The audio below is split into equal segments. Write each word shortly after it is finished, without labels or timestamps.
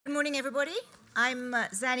morning, everybody. I'm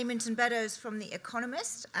Zanny Minton Beddoes from The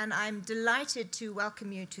Economist, and I'm delighted to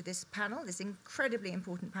welcome you to this panel, this incredibly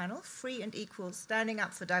important panel, Free and Equal, Standing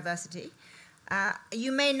Up for Diversity.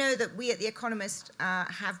 You may know that we at The Economist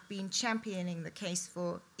have been championing the case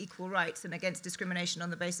for equal rights and against discrimination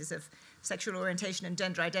on the basis of sexual orientation and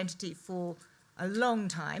gender identity for a long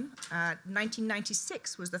time.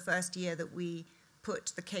 1996 was the first year that we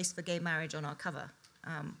put the case for gay marriage on our cover,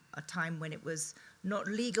 a time when it was not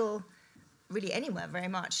legal really anywhere very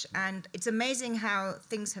much. And it's amazing how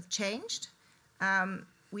things have changed.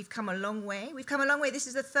 We've come a long way. We've come a long way. This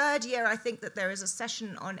is the third year, I think, that there is a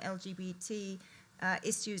session on LGBT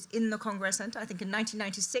issues in the Congress Center. I think in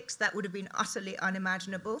 1996, that would have been utterly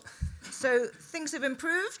unimaginable. So things have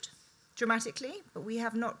improved dramatically, but we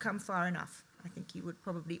have not come far enough. I think you would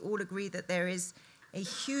probably all agree that there is a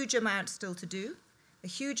huge amount still to do, a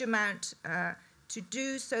huge amount to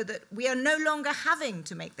do so that we are no longer having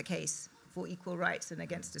to make the case for equal rights and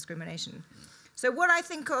against discrimination. So what I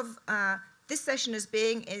think of this session as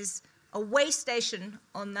being is a way station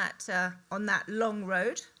on that long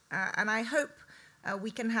road, and I hope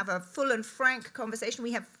we can have a full and frank conversation.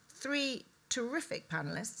 We have three terrific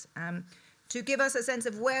panelists to give us a sense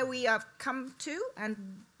of where we have come to and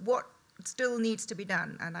what still needs to be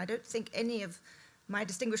done. And I don't think any of my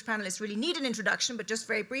distinguished panelists really need an introduction, but just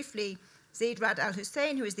very briefly, Zeid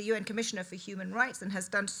Hussein, who is the UN Commissioner for Human Rights and has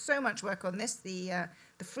done so much work on this. The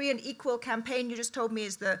Free and Equal campaign, you just told me,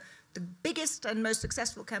 is the biggest and most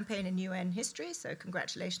successful campaign in UN history, so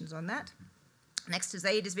congratulations on that. Next to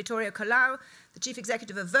Zeid is Vittorio Colao, the Chief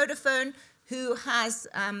Executive of Vodafone, who has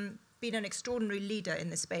been an extraordinary leader in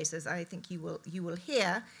this space, as I think you will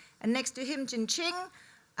hear. And next to him, Xing,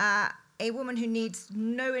 a woman who needs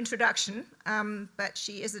no introduction, but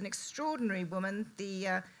she is an extraordinary woman,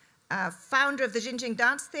 the founder of the Xing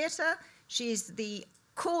Dance Theatre. She's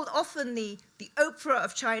called often the Oprah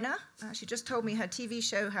of China. She just told me her TV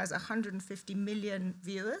show has 150 million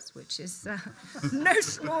viewers, which is no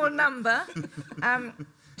small number.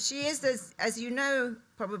 She is, as you know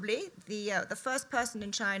probably, the first person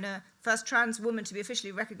in China, first trans woman to be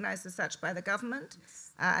officially recognized as such by the government.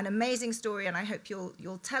 An amazing story, and I hope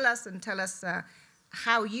you'll tell us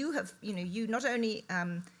how you have, you not only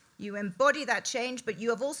you embody that change, but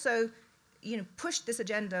you have also, pushed this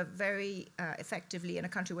agenda very effectively in a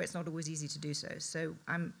country where it's not always easy to do so. So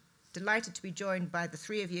I'm delighted to be joined by the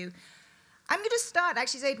three of you. I'm going to start,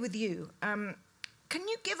 actually, Zeid, with you. Can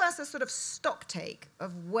you give us a sort of stock take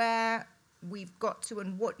of where we've got to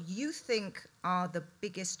and what you think are the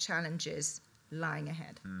biggest challenges lying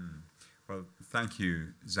ahead? Well, thank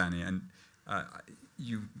you, Zanny. And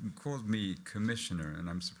you called me commissioner, and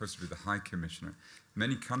I'm supposed to be the High Commissioner.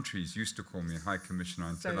 Many countries used to call me High Commissioner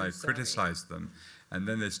until I criticized them, and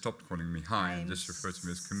then they stopped calling me High and just referred to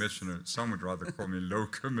me as Commissioner. Some would rather call me Low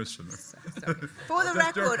Commissioner. For the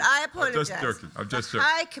record, I apologize. I'm just joking.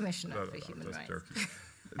 High Commissioner for Human Rights.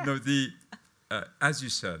 No, as you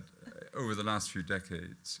said, over the last few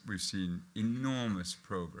decades, we've seen enormous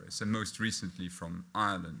progress, and most recently from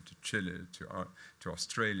Ireland to Chile to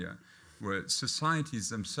Australia, where societies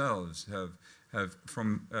themselves have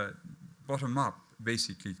from bottom up,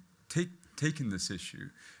 basically taken this issue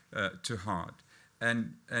to heart.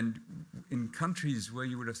 And in countries where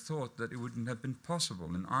you would have thought that it wouldn't have been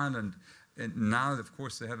possible, in Ireland, and now, of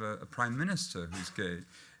course, they have a prime minister who's gay,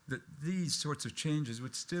 that these sorts of changes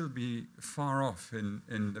would still be far off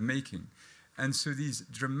in the making. And so these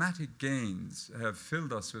dramatic gains have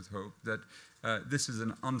filled us with hope that this is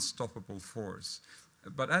an unstoppable force.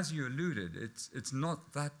 But as you alluded, it's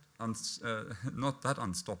not that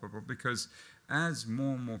unstoppable, because as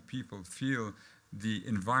more and more people feel the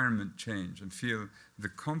environment change and feel the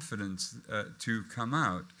confidence to come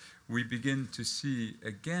out, we begin to see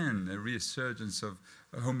again a resurgence of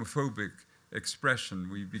homophobic expression.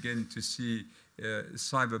 We begin to see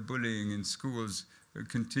cyberbullying in schools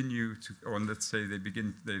continue to, or let's say they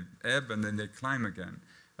ebb and then they climb again.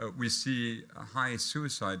 We see high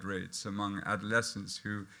suicide rates among adolescents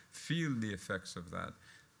who feel the effects of that.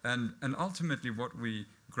 And ultimately what we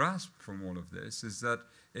grasp from all of this is that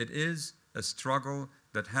it is a struggle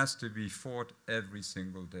that has to be fought every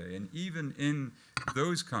single day. And even in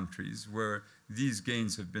those countries where these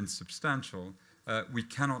gains have been substantial, we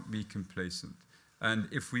cannot be complacent. And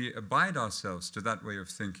if we abide ourselves to that way of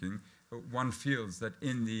thinking, one feels that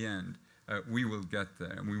in the end, we will get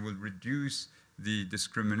there, and we will reduce the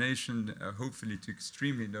discrimination, hopefully to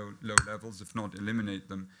extremely low levels, if not eliminate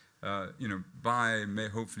them, by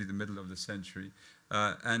hopefully the middle of the century.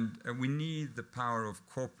 And we need the power of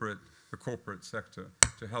the corporate sector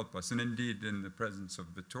to help us. And indeed, in the presence of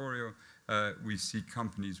Vittorio, we see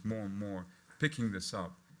companies more and more picking this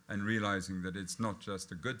up and realizing that it's not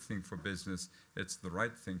just a good thing for business, it's the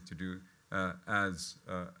right thing to do as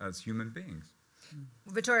human beings.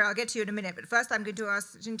 Vittorio, I'll get to you in a minute, but first I'm going to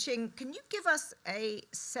ask Xing, can you give us a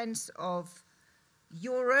sense of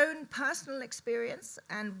your own personal experience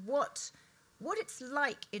and what it's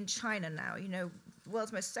like in China now? You know, the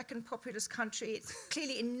world's most second populous country. It's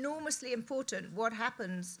clearly enormously important what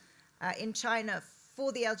happens in China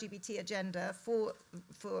for the LGBT agenda, for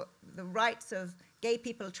the rights of gay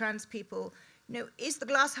people, trans people. You know, is the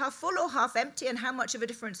glass half full or half empty, and how much of a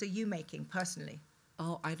difference are you making personally?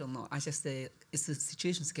 Oh, I don't know. I just say the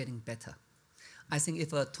situation's getting better. I think if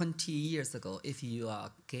 20 years ago, if you are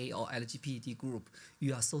gay or LGBT group,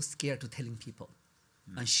 you are so scared to telling people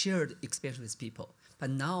and share the experience with people. But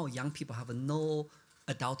now young people have no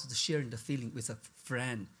adult to sharing the feeling with a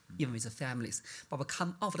friend, even with the families. But when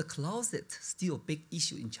come out of the closet, still a big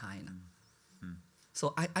issue in China.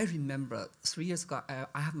 So I remember 3 years ago,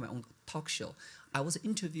 I have my own talk show. I was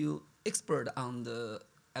interview expert on the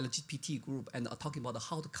LGBT group and talking about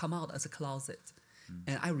how to come out as a closet.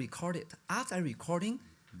 And I recorded. After I recording,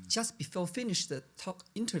 just before finish the talk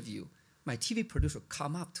interview, my TV producer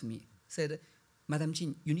come up to me, said, Madam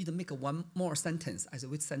Jin, you need to make one more sentence. I said,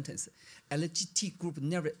 which sentence? LGBT group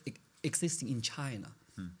never existing in China.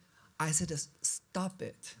 I said, stop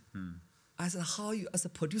it. I said, how you as a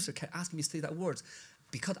producer can ask me to say that words?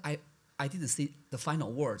 Because I didn't see the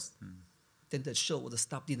final words. Then the show would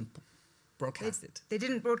stop, didn't broadcast it. They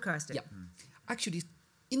didn't broadcast it? Yeah. Actually,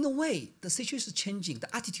 in a way, the situation is changing.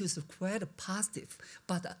 The attitude is quite positive,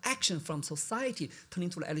 but the action from society turning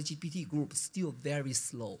to the LGBT group is still very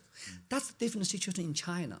slow. That's a different situation in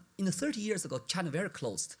China. In the 30 years ago, China very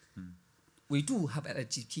closed. We do have an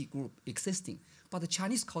LGBT group existing, but the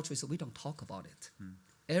Chinese culture is we don't talk about it.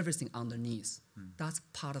 Everything underneath. That's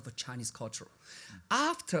part of the Chinese culture.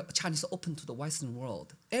 After Chinese opened to the Western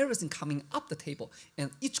world, everything coming up the table, and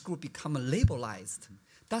each group become labelized.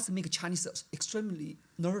 That's make Chinese extremely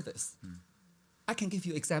nervous. I can give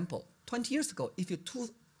you an example. 20 years ago, if you two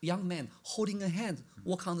young men holding a hand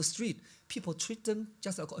walk on the street, people treat them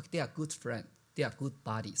just like they are good friends, they are good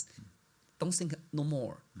buddies. Don't think no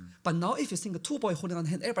more. But now if you think two boys holding on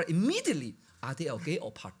hand, everybody immediately, are they a gay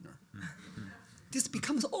or partner? This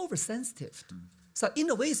becomes oversensitive. So in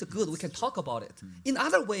a way it's good, we can talk about it. In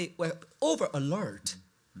other way, we're over alert.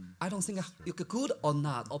 I don't think it's good or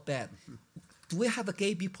not or bad. Do we have a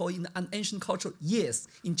gay people in an ancient culture? Yes.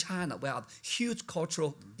 In China, we have huge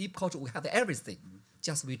cultural, deep culture, we have everything.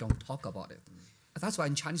 Just we don't talk about it. That's why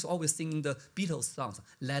in Chinese always singing the Beatles songs,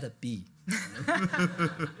 let it be.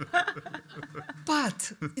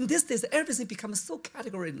 But in these days, everything becomes so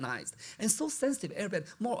categorized and so sensitive, everybody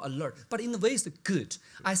more alert. But in a way, it's good.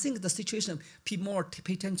 I think the situation, people more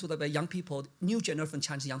pay attention to the young people, new generation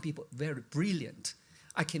Chinese young people, very brilliant.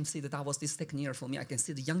 I can see that was this second year for me. I can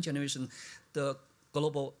see the young generation, the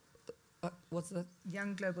global, what's that?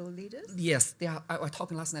 Young global leaders? Yes, they are. I was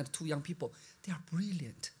talking last night to two young people. They are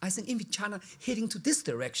brilliant. I think if China heading to these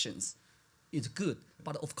directions, it's good.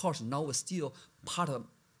 But of course, now we're still part of,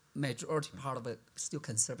 majority part of it, still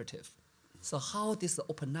conservative. So how this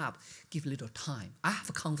open up, give a little time. I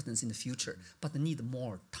have confidence in the future, but need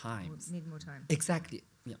more time. Need more time. Exactly,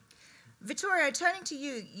 yeah. Vittorio, turning to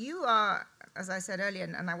you, you are, as I said earlier,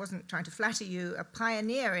 and I wasn't trying to flatter you, a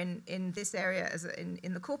pioneer in this area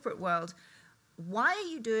in the corporate world. Why are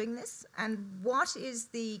you doing this, and what is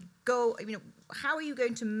the goal? You know, how are you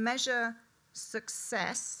going to measure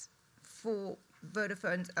success for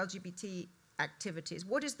Vodafone's LGBT activities?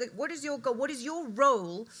 What is your goal? What is your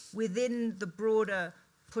role within the broader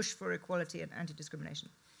push for equality and anti-discrimination?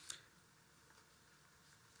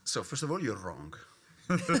 So first of all, you're wrong.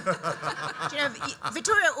 Do you know,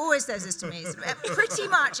 Vittorio always says this to me. It's pretty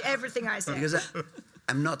much everything I say. Because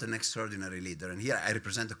I'm not an extraordinary leader, and here I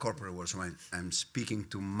represent the corporate world, so I'm speaking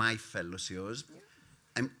to my fellow CEOs.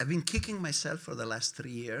 Yeah. I've been kicking myself for the last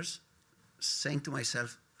 3 years, saying to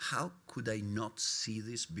myself, how could I not see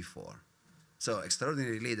this before? So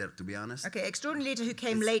extraordinary leader, to be honest. Okay, extraordinary leader who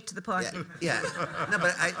came late to the party. Yeah. No,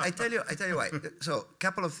 but I tell you why. So,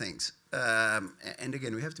 couple of things. And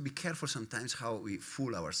again, we have to be careful sometimes how we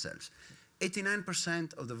fool ourselves.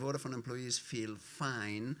 89% of the Vodafone employees feel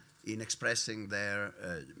fine in expressing their,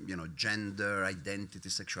 gender, identity,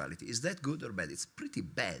 sexuality. Is that good or bad? It's pretty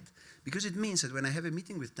bad, because it means that when I have a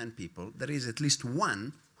meeting with 10 people, there is at least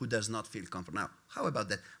one who does not feel comfortable. Now, how about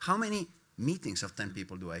that? How many meetings of 10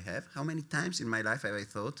 people do I have? How many times in my life have I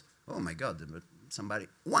thought, oh my God, somebody,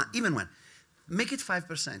 one, even one. Make it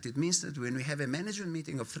 5%. It means that when we have a management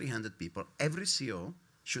meeting of 300 people, every CEO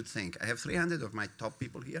should think, I have 300 of my top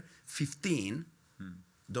people here, 15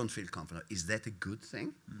 don't feel confident. Is that a good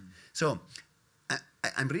thing? So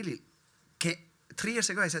I'm really, 3 years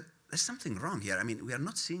ago I said, there's something wrong here. I mean, we are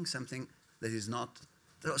not seeing something that is not,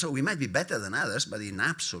 so we might be better than others, but in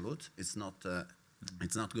absolute, it's not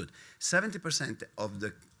good. 70% of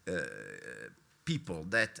the people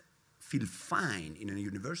that feel fine in a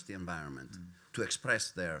university environment to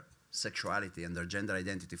express their sexuality and their gender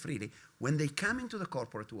identity freely, when they come into the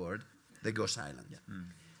corporate world, they go silent.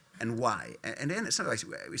 And why? And then sometimes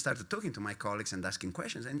we started talking to my colleagues and asking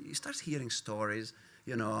questions, and you start hearing stories.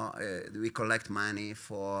 You know, we collect money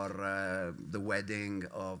for the wedding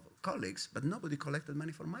of colleagues, but nobody collected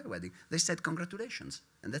money for my wedding. They said congratulations,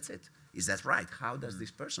 and that's it. Is that right? How does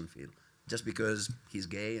this person feel? Just because he's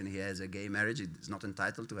gay and he has a gay marriage, he's not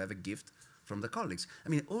entitled to have a gift from the colleagues. I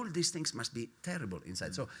mean, all these things must be terrible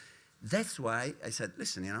inside. So that's why I said,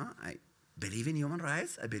 listen, you know, I believe in human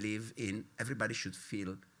rights. I believe in everybody should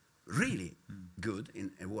feel really good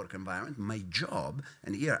in a work environment. My job,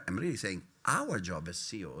 and here I'm really saying our job as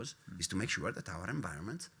CEOs is to make sure that our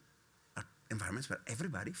environments are environments where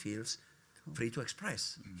everybody feels free to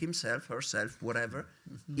express himself, herself, whatever,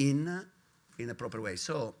 in a proper way.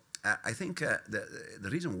 So I think the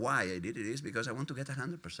reason why I did it is because I want to get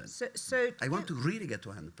 100%. So I want to really get to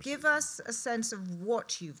 100%. Give us a sense of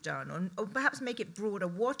what you've done, or perhaps make it broader.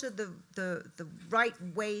 What are the right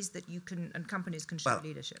ways that you can and companies can show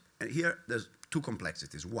leadership? And here there's two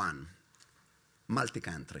complexities. One,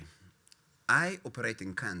 multi-country. I operate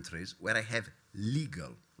in countries where I have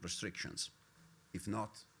legal restrictions, if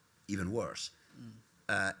not even worse,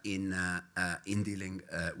 in dealing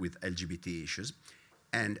with LGBT issues.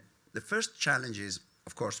 And the first challenge is,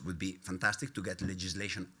 of course, would be fantastic to get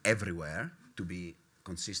legislation everywhere to be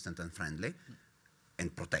consistent and friendly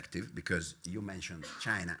and protective, because you mentioned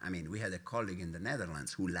China. I mean, we had a colleague in the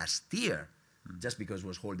Netherlands who last year, just because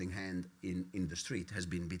was holding hand in the street, has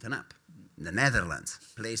been beaten up. In the Netherlands,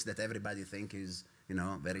 place that everybody think is, you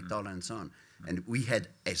know, very tolerant and so on. And we had,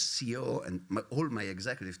 as CEO and all my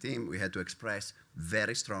executive team, we had to express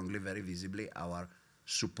very strongly, very visibly our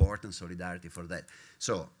support and solidarity for that.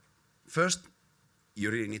 So first, you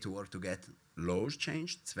really need to work to get laws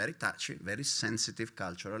changed. It's very touchy, very sensitive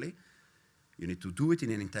culturally. You need to do it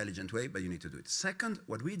in an intelligent way, but you need to do it. Second,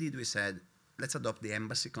 what we did, we said, let's adopt the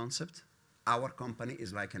embassy concept. Our company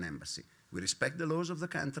is like an embassy. We respect the laws of the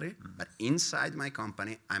country, but inside my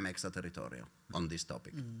company, I'm extraterritorial on this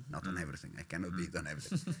topic, not on everything. I cannot be on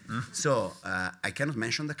everything. So I cannot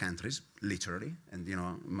mention the countries, literally. And, you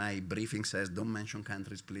know, my briefing says, don't mention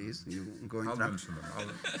countries, please. You go in trouble. Mention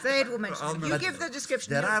them. Zeid will mention them. You give the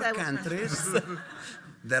description. There are countries.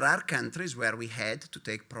 There are countries where we had to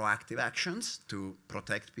take proactive actions to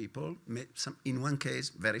protect people. In one case,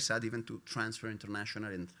 very sad, even to transfer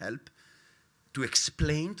international and help, to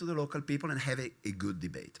explain to the local people and have a good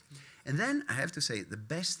debate. And then I have to say, the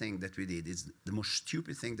best thing that we did is the most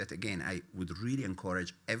stupid thing that, again, I would really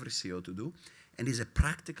encourage every CEO to do, and is a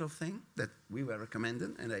practical thing that we were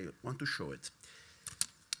recommending, and I want to show it.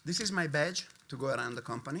 This is my badge to go around the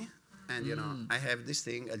company, and you know, I have this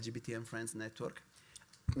thing, LGBT and Friends Network.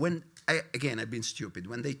 When I've been stupid.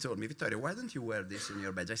 When they told me, Vittorio, why don't you wear this in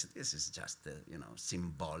your badge? I said, this is just, you know,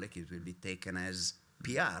 symbolic. It will be taken as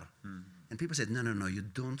PR. And people said, no, no, no, you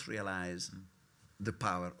don't realize the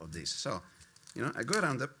power of this. So, you know, I go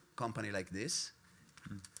around the company like this,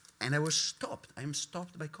 and I was stopped. I'm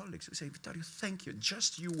stopped by colleagues who say, Vittorio, thank you.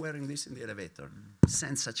 Just you wearing this in the elevator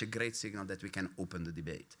sends such a great signal that we can open the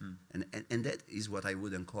debate. And that is what I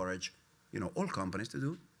would encourage, you know, all companies to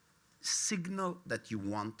do. Signal that you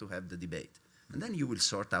want to have the debate. And then you will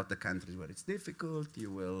sort out the countries where it's difficult, you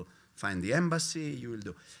will find the embassy, you will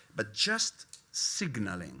do. But just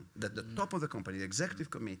signaling that the top of the company, the executive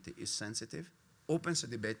committee, is sensitive, opens a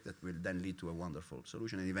debate that will then lead to a wonderful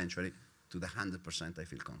solution, and eventually to the 100% I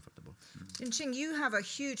feel comfortable. Xing, you have a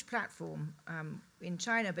huge platform in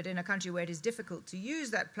China, but in a country where it is difficult to use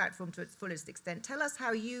that platform to its fullest extent. Tell us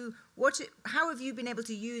how have you been able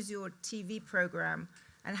to use your TV program,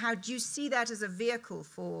 and how do you see that as a vehicle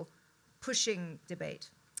for pushing debate?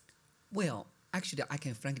 Well, actually, I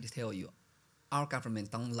can frankly tell you, our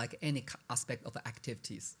government don't like any aspect of the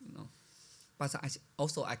activities, you know. But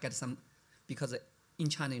I get some, because in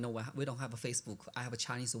China, you know, we don't have a Facebook. I have a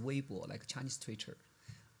Chinese Weibo, like a Chinese Twitter.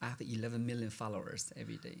 I have 11 million followers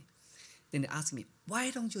every day. Then they ask me,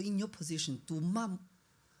 why don't you, in your position,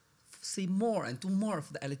 say more and do more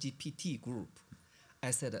for the LGBT group?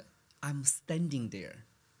 I said, I'm standing there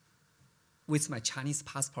with my Chinese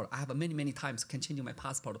passport. I have many, many times can change my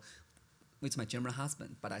passport with my German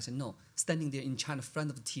husband, but I said, no, standing there in China, front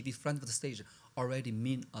of the TV, front of the stage, already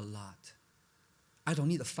mean a lot. I don't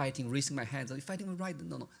need fighting, raising my hands. Are you fighting right?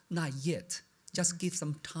 No, not yet. Just give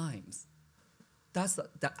some time. That's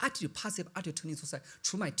the attitude, positive attitude turning society,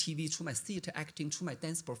 through my TV, through my theater acting, through my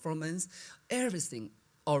dance performance, everything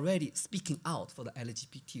already speaking out for the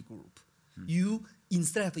LGBT group. You,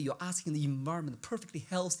 instead of you're asking the environment perfectly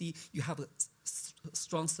healthy, you have a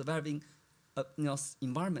strong surviving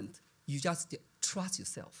environment, you just trust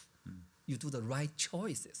yourself. You do the right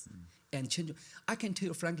choices and change. I can tell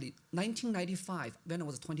you frankly, 1995, when I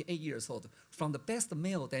was 28 years old, from the best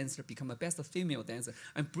male dancer become a best female dancer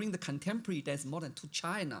and bring the contemporary dance modern to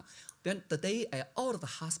China. Then the day I out of the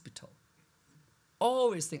hospital,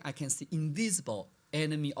 always think I can see invisible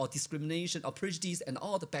enemy or discrimination or prejudice and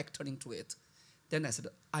all the back turning to it. Then I said,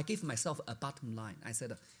 I gave myself a bottom line. I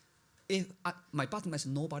said, my bottom line is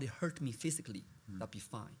nobody hurt me physically, that'll be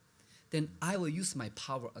fine. Then I will use my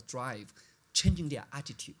power or drive, changing their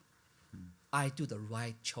attitude. I do the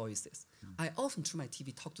right choices. I often through my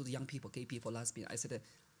TV talk to the young people, gay people, lesbian. I said,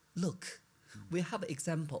 look, we have an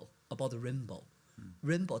example about the rainbow.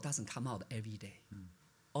 Rainbow doesn't come out every day.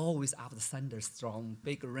 Always after the thunderstorm,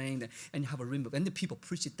 big rain, and you have a rainbow. And the people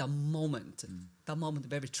appreciate that moment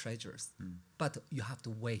very treasures. But you have to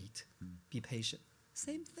wait, be patient.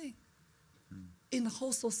 Same thing. In the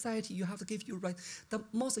whole society, you have to give you right. The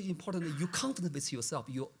most important is you're confident with yourself.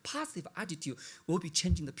 Your positive attitude will be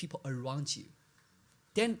changing the people around you.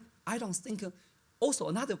 Then I don't think, also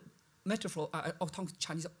another metaphor, I'll talk to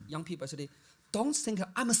Chinese young people today, don't think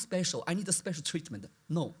I'm special, I need a special treatment.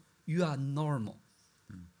 No, you are normal.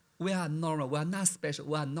 We are normal, we are not special,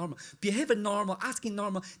 we are normal. Behave normal, asking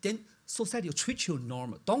normal, then society will treat you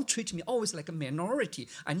normal. Don't treat me always like a minority,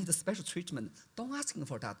 I need a special treatment. Don't ask me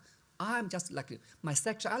for that. I'm just like you. My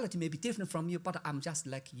sexuality may be different from you, but I'm just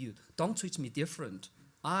like you. Don't treat me different.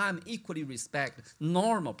 I'm equally respect,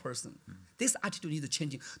 normal person. This attitude needs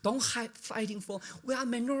changing. Don't fighting for, we are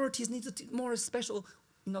minorities, need more special,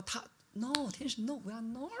 no, attention. No, we are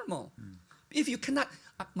normal. If you cannot,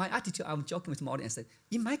 my attitude, I'm joking with my audience, and say,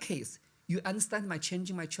 in my case, you understand my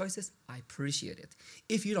changing my choices, I appreciate it.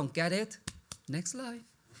 If you don't get it, next life.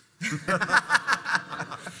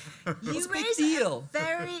 You raise a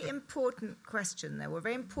very important question there, a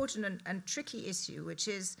very important and tricky issue, which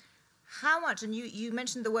is how much, and you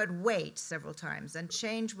mentioned the word wait several times, and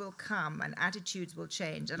change will come and attitudes will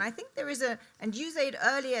change. And I think there is and you, Zeid,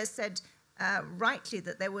 earlier said rightly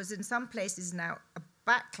that there was in some places now a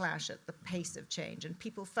backlash at the pace of change, and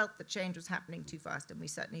people felt that change was happening too fast, and we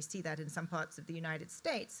certainly see that in some parts of the United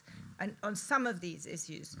States and on some of these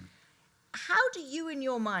issues. How do you, in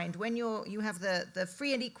your mind, when you have the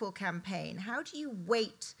free and equal campaign, how do you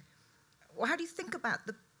wait, or how do you think about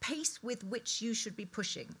the pace with which you should be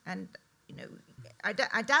pushing? And, I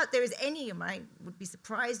doubt there is any, and I would be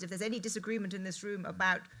surprised if there's any disagreement in this room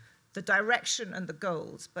about the direction and the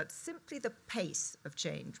goals, but simply the pace of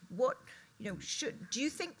change. What, do you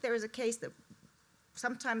think there is a case that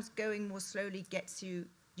sometimes going more slowly gets you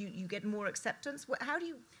get more acceptance? How do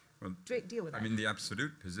you deal with that? I mean, the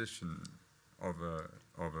absolute position of a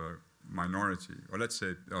minority, or let's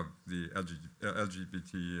say of the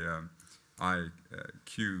LGBTIQ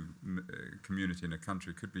community in a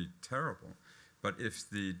country could be terrible. But if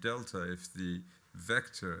the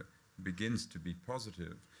vector begins to be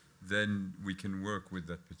positive, then we can work with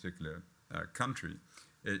that particular country.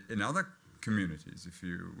 In other communities,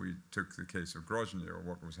 we took the case of Grozny or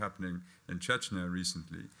what was happening in Chechnya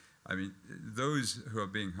recently, I mean, those who are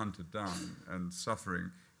being hunted down and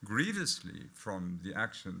suffering grievously from the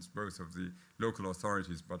actions both of the local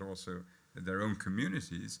authorities but also their own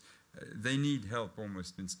communities, they need help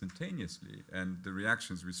almost instantaneously. And the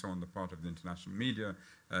reactions we saw on the part of the international media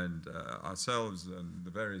and ourselves and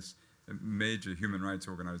the various major human rights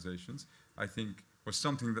organizations, I think was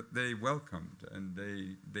something that they welcomed, and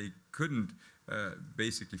they couldn't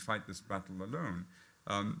basically fight this battle alone.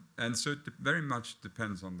 And so it very much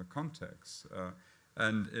depends on the context.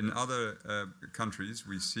 And in other countries,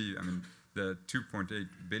 we see, I mean, there are 2.8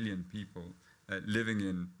 billion people living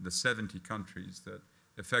in the 70 countries that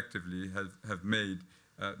effectively have made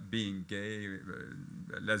being gay,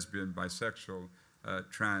 lesbian, bisexual,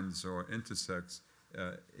 trans, or intersex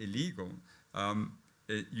illegal.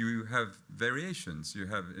 You have variations. You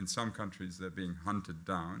have, in some countries, they're being hunted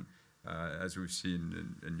down, as we've seen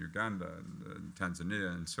in Uganda and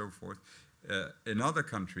Tanzania and so forth. In other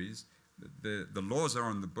countries, the laws are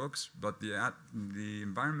on the books, but the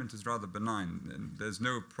environment is rather benign, and there's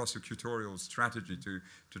no prosecutorial strategy to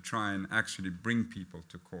try and actually bring people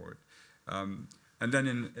to court. And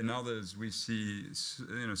then in others, we see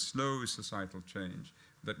slow societal change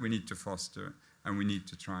that we need to foster, and we need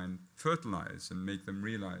to try and fertilize and make them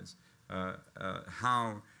realize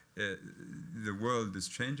how the world is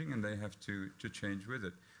changing, and they have to change with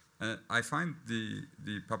it. I find the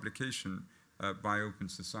publication by Open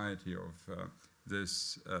Society of the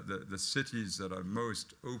cities that are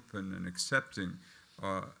most open and accepting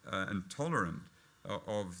and tolerant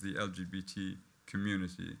of the LGBT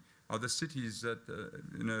community are the cities that,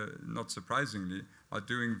 not surprisingly, are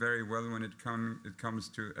doing very well when it comes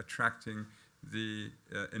to attracting the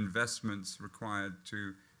investments required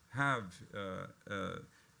to have a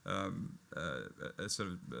sort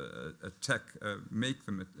of a tech, make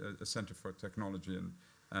them a center for technology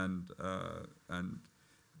and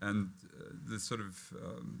the sort of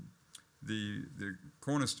the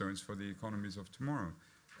cornerstones for the economies of tomorrow.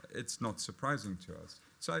 It's not surprising to us.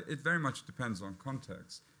 So it very much depends on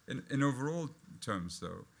context. In overall terms,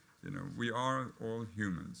 though, we are all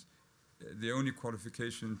humans. The only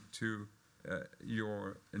qualification to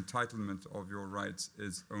your entitlement of your rights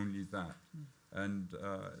is only that. And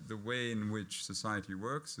the way in which society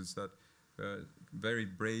works is that very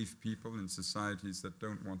brave people in societies that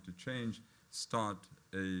don't want to change start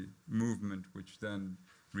a movement which then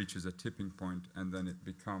reaches a tipping point, and then it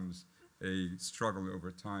becomes a struggle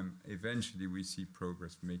over time. Eventually, we see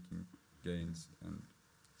progress making gains and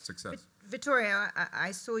success. Vittorio,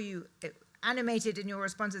 I saw you animated in your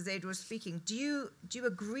response as Zeid was speaking. Do you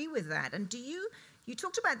agree with that? And you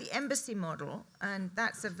talked about the embassy model, and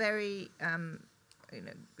that's a very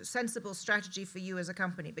sensible strategy for you as a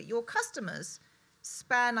company. But your customers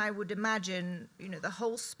span, I would imagine, the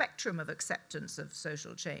whole spectrum of acceptance of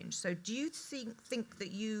social change. So do you think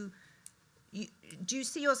that do you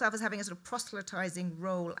see yourself as having a sort of proselytizing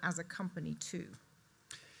role as a company too?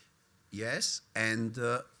 Yes, and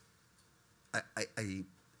I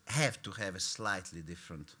have to have a slightly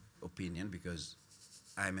different opinion because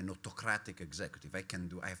I'm an autocratic executive. I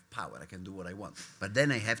have power. I can do what I want. But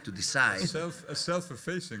then I have to decide. A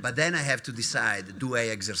self-effacing. But then I have to decide: do I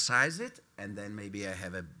exercise it, and then maybe I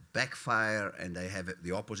have a backfire, and I have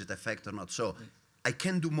the opposite effect or not? So I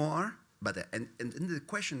can do more. But and the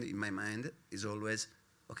question in my mind is always,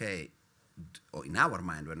 okay, or in our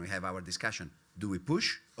mind when we have our discussion, do we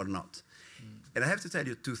push or not? And I have to tell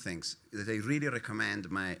you two things that I really recommend.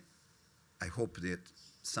 I hope that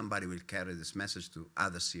somebody will carry this message to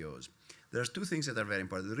other CEOs. There's two things that are very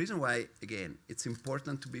important. The reason why, again, it's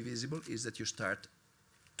important to be visible is that you start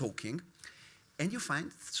talking and you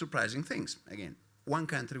find surprising things. Again, one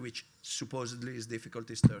country which supposedly is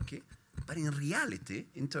difficult is Turkey, but in reality,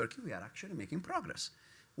 in Turkey, we are actually making progress.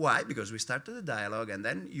 Why? Because we started a dialogue, and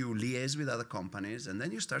then you liaise with other companies, and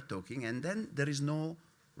then you start talking, and then there is no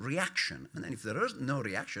reaction. And then if there is no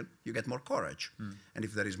reaction, you get more courage. And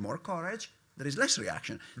if there is more courage, there is less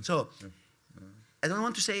reaction. So I don't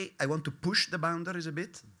want to say I want to push the boundaries a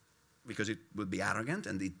bit, because it would be arrogant,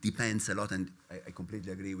 and it depends a lot, and I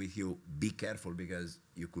completely agree with you. Be careful, because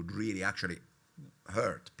you could really actually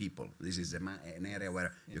hurt people. This is an area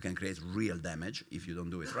where you can create real damage if you don't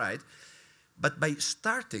do it right. But by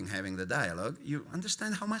starting having the dialogue, you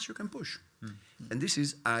understand how much you can push. And this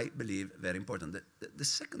is, I believe, very important. The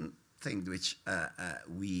second thing which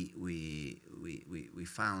we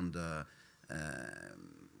found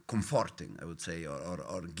comforting, I would say,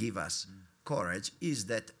 or give us courage, is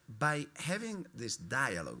that by having this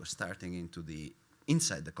dialogue starting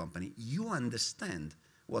inside the company, you understand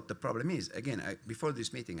what the problem is. Again, before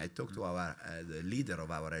this meeting, I talked to the leader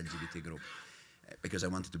of our LGBT group, because I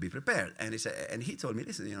wanted to be prepared. And he told me,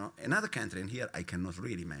 listen, another country, and here I cannot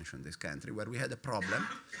really mention this country, where we had a problem,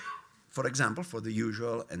 for example, for the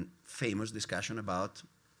usual and famous discussion about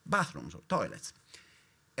bathrooms or toilets.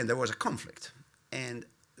 And there was a conflict. And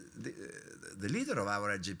the leader of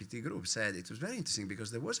our LGBT group said it was very interesting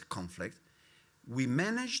because there was a conflict. We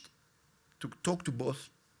managed to talk to both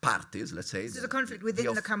parties, let's say. There's a conflict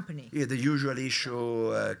within the company. Yeah, the usual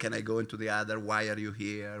issue, can I go into the other, why are you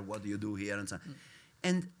here, what do you do here, and so on.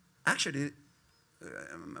 And actually,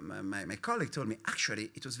 my colleague told me, actually,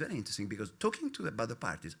 it was very interesting because talking to about the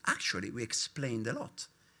parties, actually, we explained a lot.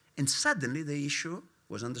 And suddenly the issue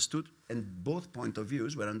was understood, and both point of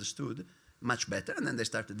views were understood much better, and then they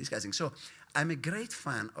started discussing. So I'm a great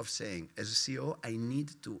fan of saying, as a CEO, I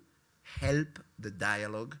need to help the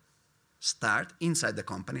dialogue start inside the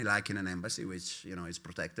company, like in an embassy, which is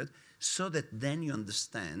protected, so that then you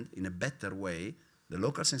understand in a better way the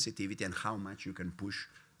local sensitivity and how much you can push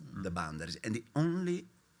the boundaries. And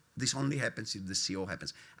this only happens if the CEO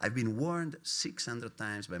happens. I've been warned 600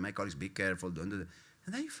 times by my colleagues, be careful, don't do that.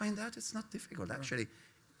 And then you find out it's not difficult. Actually,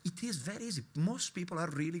 it is very easy. Most people are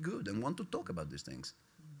really good and want to talk about these things.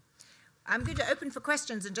 I'm going to open for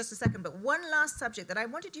questions in just a second, but one last subject that I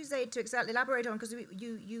wanted you, Zeid, to elaborate on, because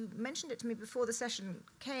you mentioned it to me before the session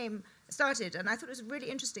started, and I thought it was really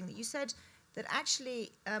interesting that you said that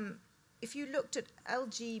actually, if you looked at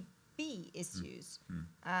LGB issues,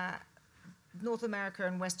 North America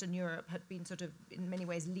and Western Europe had been sort of, in many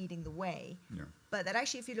ways, leading the way, but that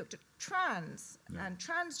actually if you looked at trans and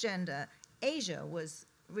transgender, Asia was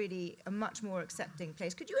really a much more accepting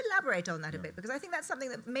place. Could you elaborate on that a bit? Because I think that's something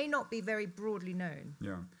that may not be very broadly known.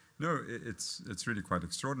 Yeah. No, it's really quite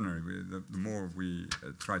extraordinary. The more we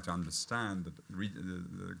try to understand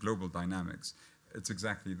the global dynamics, it's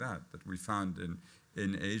exactly that we found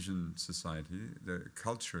in Asian society,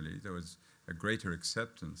 culturally, there was a greater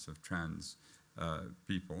acceptance of trans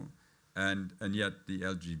people, and yet the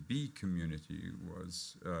LGB community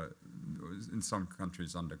was in some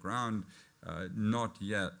countries underground, not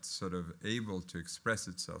yet sort of able to express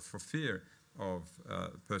itself for fear of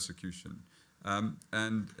persecution.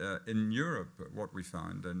 And in Europe, what we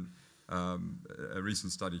found, and a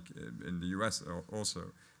recent study in the US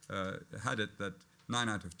also had it that 9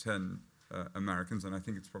 out of 10 Americans, and I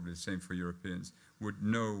think it's probably the same for Europeans, would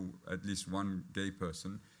know at least one gay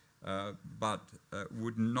person, but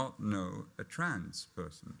would not know a trans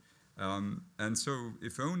person. And so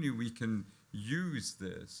if only we can use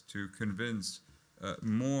this to convince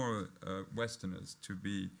more Westerners to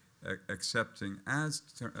be accepting as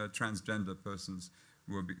transgender persons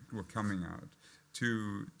were coming out,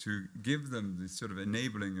 to give them this sort of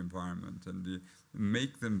enabling environment and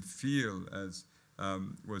make them feel, as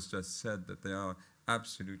was just said, that they are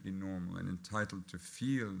absolutely normal and entitled to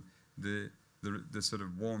feel the sort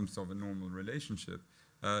of warmth of a normal relationship.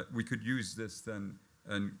 We could use this then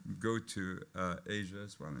and go to Asia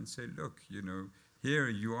as well and say, look, here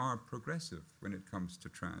you are progressive when it comes to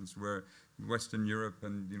trans, where Western Europe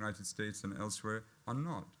and the United States and elsewhere are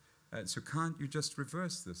not. So can't you just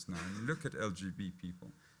reverse this now and look at LGBT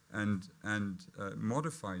people and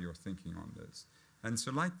modify your thinking on this? And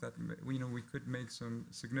so like that, we could make some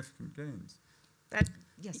significant gains.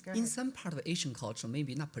 Yes, go In ahead. some part of Asian culture,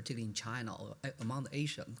 maybe not particularly in China or among the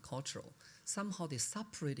Asian culture, somehow they're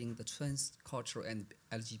separating the trans culture and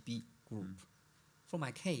LGBT group. For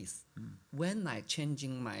my case, when I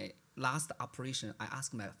changing my last operation, I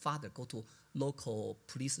asked my father go to local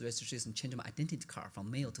police registration, change my identity card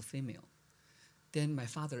from male to female. Then my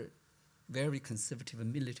father, very conservative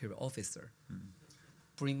military officer,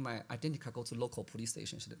 bring my identity card, go to local police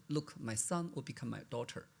station, said, look, my son will become my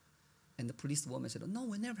daughter. And the police woman said, no,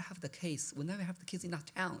 we never have the case. We never have the case in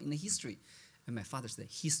that town, in the history. And my father said,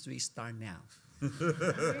 history start now.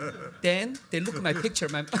 Then they look at my picture.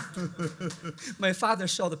 My father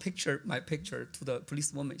showed my picture to the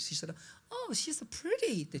police woman. She said, oh, she's so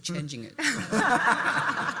pretty. They're changing it.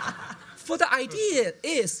 For the idea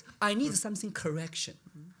is, I need something correction.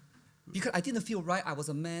 Because I didn't feel right, I was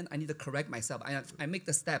a man, I need to correct myself. I make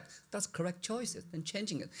the step, that's correct choices, and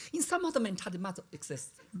changing it. In some of the mentality must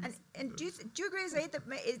exist. And do you agree, Zeid,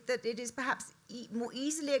 that it is perhaps more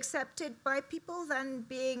easily accepted by people than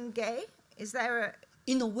being gay? Is there a...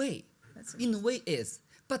 In a way is.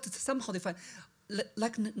 But somehow they find,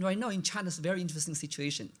 like right now in China, it's a very interesting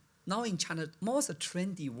situation. Now in China, most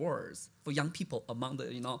trendy words for young people among the,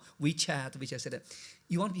 WeChat said,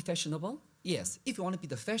 you want to be fashionable? Yes. If you want to be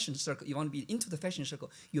the fashion circle, you want to be into the fashion circle,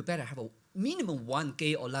 you better have a minimum one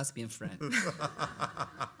gay or lesbian friend.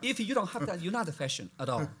 If you don't have that, you're not a fashion at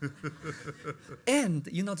all. And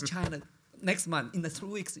China, next month, in the 3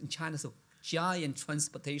 weeks in China, so giant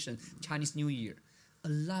transportation, Chinese New Year. A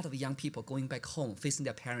lot of young people going back home, facing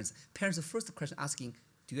their parents. Parents, the first question asking,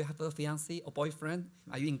 do you have a fiancé or boyfriend?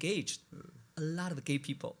 Are you engaged? A lot of gay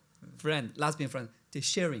people, friend, lesbian friend, they're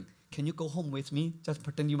sharing. Can you go home with me? Just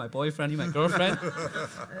pretend you're my boyfriend, you're my girlfriend.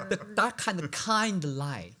 That kind of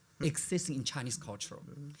lie existing in Chinese culture.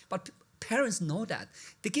 But parents know that.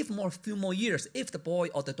 They give a few more years. If the boy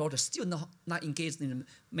or the daughter still not engaged in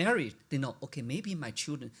marriage, they know, okay, maybe my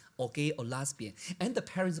children are gay or lesbian. And the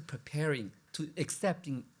parents are preparing to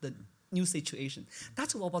accepting the new situation.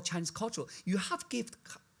 That's what about Chinese culture. You have to give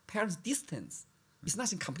parents distance. It's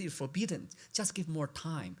nothing completely forbidden. Just give more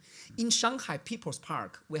time. In Shanghai, People's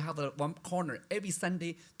Park, we have one corner. Every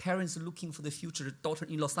Sunday, parents are looking for the future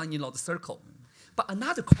daughter-in-law, son-in-law, the circle. But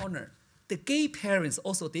another corner, the gay parents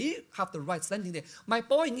also, they have the right standing there. My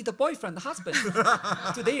boy need a boyfriend, a husband.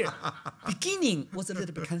 To there. Beginning was a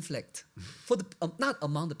little bit conflict. For the not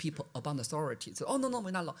among the people, among the authorities. So, oh, no,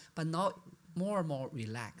 we're not allowed. But now more and more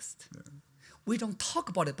relaxed. Yeah. We don't talk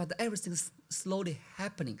about it, but everything is slowly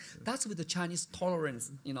happening. That's with the Chinese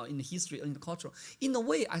tolerance, in the history, in the culture. In a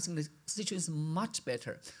way, I think the situation is much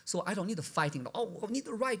better. So I don't need the fighting. Oh, I need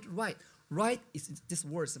the right. Right this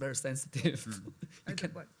word is very sensitive.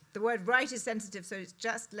 The word right is sensitive, so it's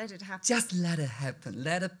just let it happen. Just let it happen.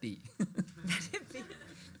 Let it be. Let it be.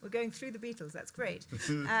 We're going through the Beatles. That's great.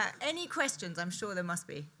 Any questions? I'm sure there must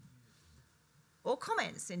be. Or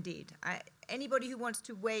comments, indeed. Anybody who wants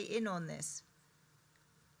to weigh in on this?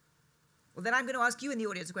 Well, then I'm going to ask you in the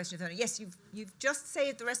audience a question. Yes, you've just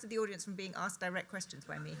saved the rest of the audience from being asked direct questions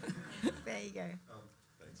by me. There you go.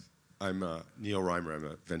 Thanks. I'm Neil Reimer. I'm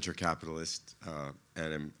a venture capitalist,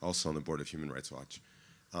 and I'm also on the board of Human Rights Watch.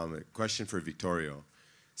 A question for Vittorio.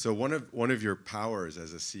 So one of your powers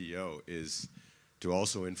as a CEO is to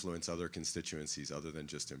also influence other constituencies other than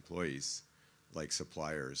just employees, like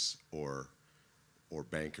suppliers or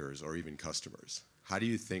bankers or even customers. How do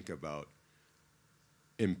you think about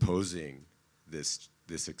imposing this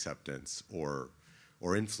acceptance or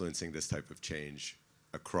influencing this type of change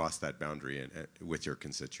across that boundary and with your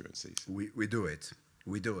constituencies? We do it.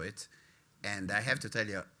 We do it. And I have to tell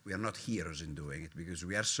you, we are not heroes in doing it because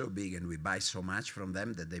we are so big and we buy so much from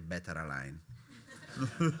them that they better align.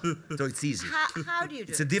 So it's easy. How do you do it?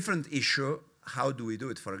 It's a different issue. How do we do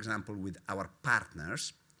it? For example, with our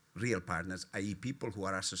partners, real partners, i.e. people who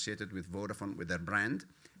are associated with Vodafone, with their brand,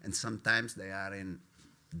 and sometimes they are in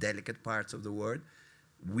delicate parts of the world.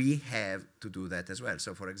 We have to do that as well.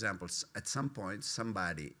 So for example, at some point,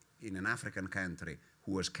 somebody in an African country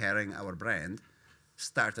who was carrying our brand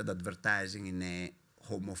started advertising in a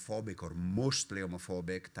homophobic or mostly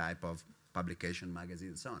homophobic type of publication, magazine,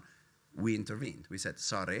 and so on. We intervened. We said,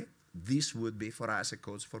 sorry, this would be for us a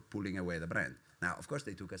cause for pulling away the brand. Now, of course,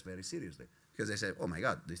 they took us very seriously because they said, oh my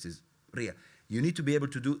God, this is real. You need to be able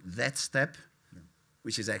to do that step,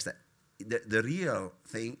 which is extra. The real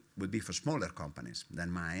thing would be for smaller companies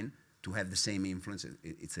than mine to have the same influence.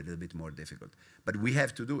 It's a little bit more difficult. But we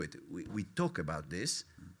have to do it. We talk about this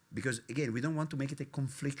because, again, we don't want to make it a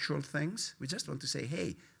conflictual thing. We just want to say,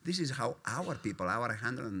 hey, this is how our people, our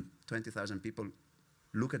 120,000 people,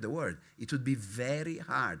 look at the world. It would be very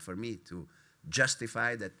hard for me to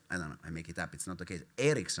justify that, I don't know, I make it up, it's not the case.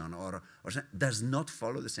 Ericsson or does not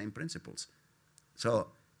follow the same principles. So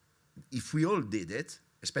if we all did it,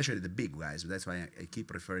 especially the big guys, that's why I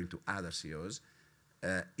keep referring to other CEOs,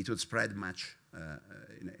 it would spread much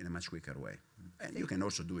in a much quicker way. And you can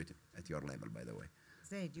also do it at your level, by the way.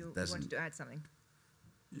 Zeid, you wanted to add something?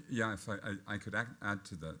 Yeah, if I could add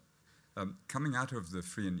to that. Coming out of the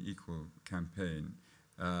Free and Equal campaign,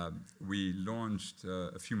 we launched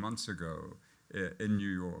a few months ago in New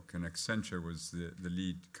York, and Accenture was the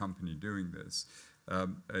lead company doing this,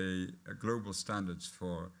 a global standards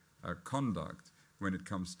for conduct when it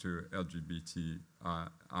comes to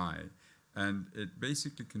LGBTI. And it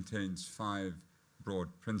basically contains 5 broad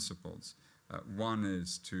principles. One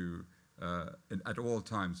is to, at all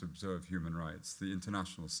times, observe human rights, the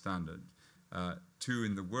international standard. 2,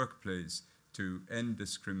 in the workplace, to end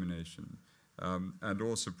discrimination, and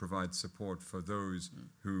also provide support for those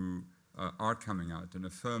who are coming out, an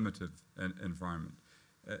affirmative environment.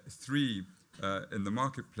 3, in the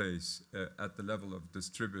marketplace, at the level of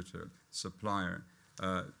distributor, supplier,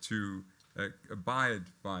 to abide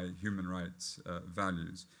by human rights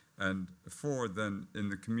values. And 4, then, in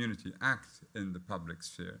the community, act in the public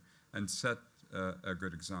sphere and set a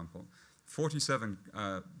good example. 47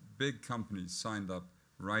 big companies signed up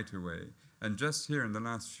right away. And just here in the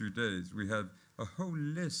last few days, we had a whole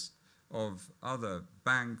list of other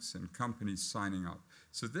banks and companies signing up.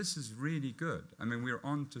 So this is really good. I mean, we're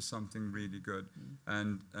on to something really good,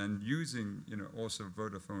 and using, also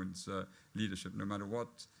Vodafone's leadership, no matter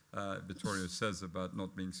what Vittorio says about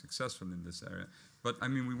not being successful in this area. But I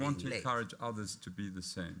mean, we want to encourage others to be the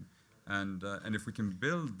same. And if we can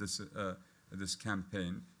build this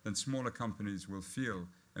campaign, then smaller companies will feel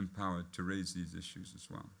empowered to raise these issues as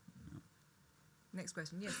well. Next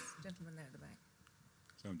question. Yes, gentleman there at the back.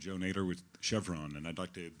 So I'm Joe Nader with Chevron, and I'd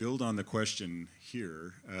like to build on the question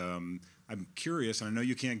here. I'm curious, and I know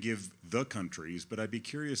you can't give the countries, but I'd be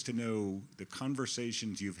curious to know the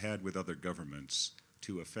conversations you've had with other governments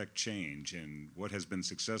to affect change, and what has been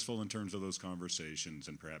successful in terms of those conversations,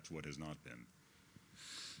 and perhaps what has not been.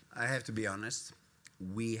 I have to be honest,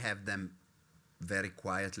 we have them very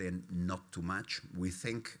quietly and not too much. We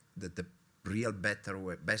think that the real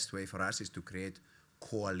best way for us is to create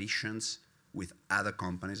coalitions with other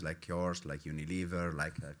companies like yours, like Unilever,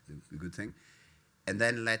 like the good thing, and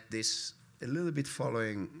then let this a little bit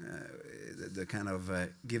following the kind of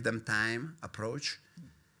give them time approach.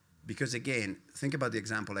 Because again, think about the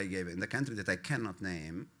example I gave. In the country that I cannot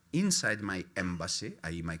name, inside my embassy,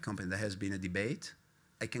 i.e. my company, there has been a debate.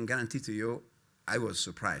 I can guarantee to you, I was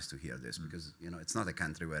surprised to hear this because it's not a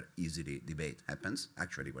country where easily debate happens.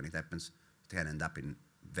 Actually, when it happens, it can end up in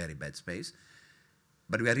very bad space.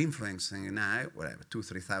 But we are influencing now, whatever,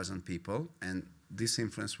 2,000-3,000 people, and this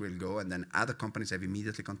influence will go, and then other companies have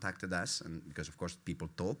immediately contacted us, and because of course people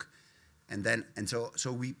talk, and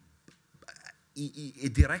so we, a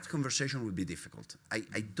direct conversation would be difficult.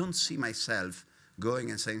 I don't see myself going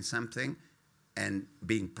and saying something and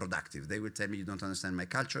being productive. They will tell me, you don't understand my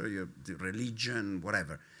culture, your religion,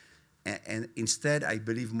 whatever. And instead, I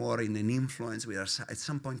believe more in an influence where at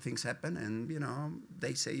some point things happen and,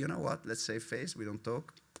 they say, you know what, let's save face, we don't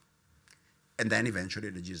talk. And then eventually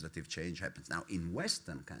legislative change happens. Now, in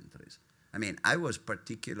Western countries, I was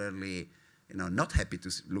particularly, not happy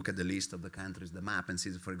to look at the list of the countries, the map, and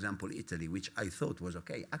see, for example, Italy, which I thought was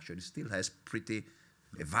okay, actually still has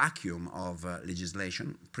a vacuum of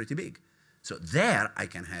legislation pretty big. So there I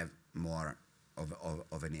can have more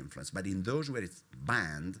of an influence. But in those where it's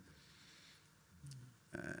banned,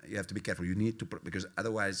 you have to be careful. You need to, because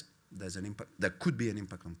otherwise there's an impact. There could be an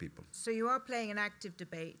impact on people. So you are playing an active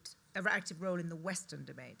role in the Western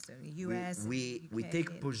debate. So the US, we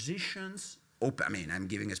take positions. I'm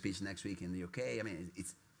giving a speech next week in the UK.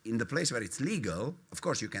 It's in the place where it's legal. Of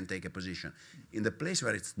course, you can take a position. In the place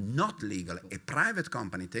where it's not legal, a private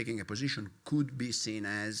company taking a position could be seen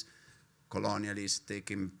as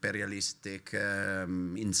colonialistic, imperialistic,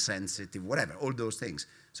 insensitive, whatever, all those things.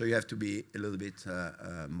 So you have to be a little bit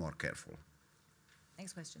more careful.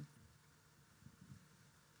 Next question.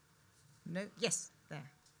 No, yes, there.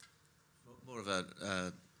 More of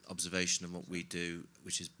an observation on what we do,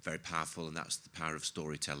 which is very powerful, and that's the power of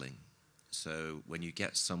storytelling. So when you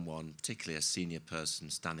get someone, particularly a senior person,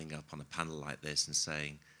 standing up on a panel like this and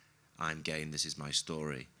saying, I'm gay and this is my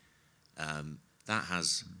story, that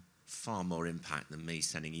has far more impact than me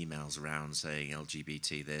sending emails around saying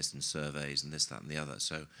LGBT this and surveys and this, that and the other.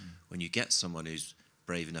 So when you get someone who's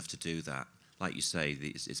brave enough to do that, like you say,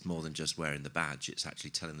 it's more than just wearing the badge, it's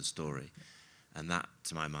actually telling the story. And that,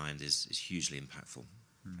 to my mind, is hugely impactful.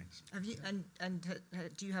 Thanks. Have you,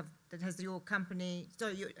 do you have, has your company,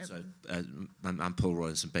 I'm Paul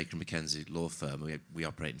Royinson, Baker & McKenzie law firm. We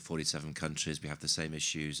operate in 47 countries. We have the same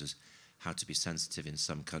issues as how to be sensitive in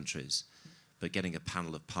some countries. But getting a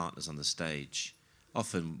panel of partners on the stage,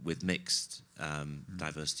 often with mixed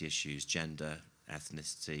diversity issues, gender,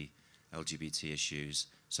 ethnicity, LGBT issues,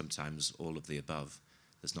 sometimes all of the above.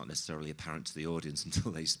 That's not necessarily apparent to the audience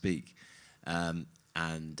until they speak. And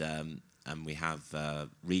we have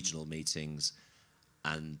regional meetings,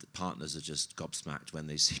 and partners are just gobsmacked when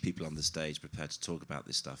they see people on the stage prepared to talk about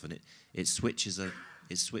this stuff. And it switches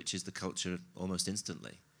the culture almost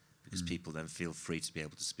instantly, because people then feel free to be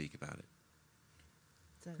able to speak about it.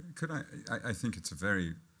 I think it's a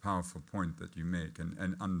very powerful point that you make,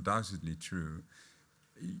 and undoubtedly true.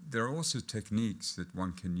 There are also techniques that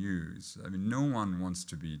one can use. No one wants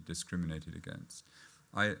to be discriminated against.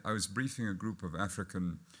 I was briefing a group of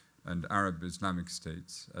African and Arab Islamic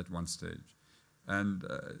states at one stage, and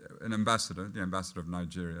an ambassador, the ambassador of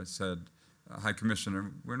Nigeria, said, High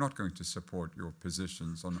Commissioner, we're not going to support your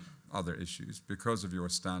positions on other issues because of your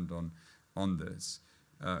stand on this.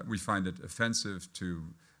 We find it offensive to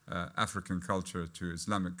African culture, to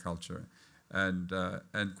Islamic culture, and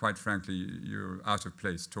quite frankly, you're out of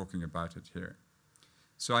place talking about it here.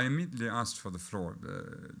 So I immediately asked for the floor.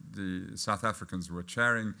 The South Africans were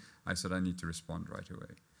chairing. I said, I need to respond right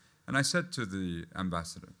away. And I said to the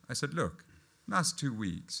ambassador, I said, look, last 2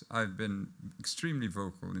 weeks, I've been extremely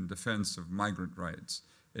vocal in defense of migrant rights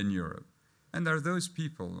in Europe. And there are those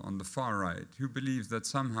people on the far right who believe that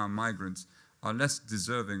somehow migrants are less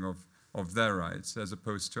deserving of their rights as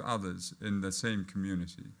opposed to others in the same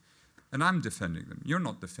community. And I'm defending them. You're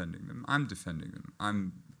not defending them. I'm defending them.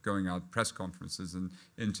 I'm going out press conferences and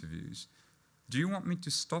interviews. Do you want me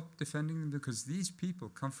to stop defending them? Because these people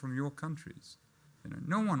come from your countries.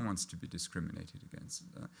 No one wants to be discriminated against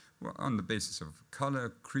on the basis of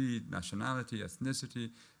color, creed, nationality,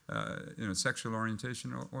 ethnicity, sexual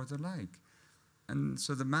orientation, or the like. And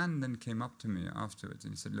so the man then came up to me afterwards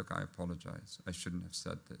and he said, look, I apologize. I shouldn't have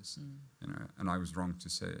said this, and I was wrong to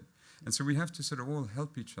say it. And so we have to sort of all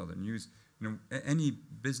help each other and use any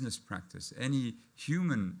business practice, any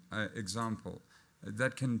human example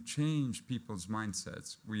that can change people's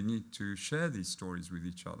mindsets. We need to share these stories with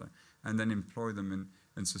each other and then employ them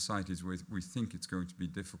in societies where we think it's going to be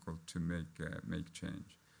difficult to make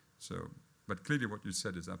change. So, but clearly what you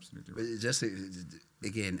said is absolutely right. Just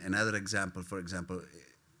again, another example, for example,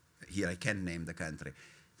 here I can name the country.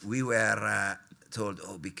 we were told,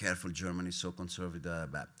 oh, be careful, Germany is so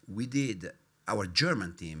conservative. But we did, our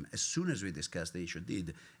German team, as soon as we discussed the issue,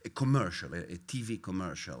 did a commercial, a TV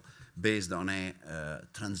commercial, based on a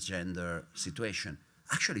transgender situation.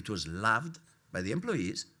 Actually, it was loved by the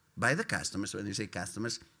employees, by the customers. When you say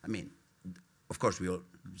customers, I mean, of course, we all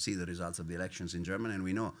see the results of the elections in Germany, and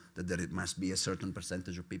we know that there must be a certain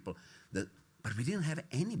percentage of people that, but we didn't have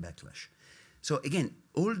any backlash. So again,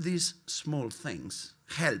 all these small things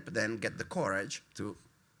help then get the courage to,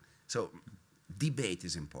 so debate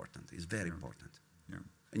is important, it's very important. Yeah.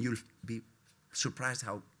 And you'll be surprised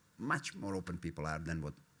how much more open people are than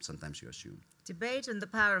what sometimes you assume. Debate and the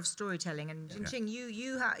power of storytelling. And Xing,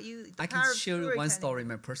 I can share you one story,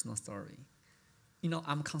 my personal story. You know,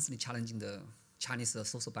 I'm constantly challenging the Chinese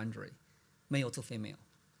social boundary, male to female,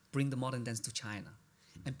 bring the modern dance to China,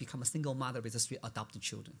 and become a single mother with 3 adopted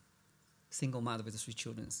children. Single mother with 3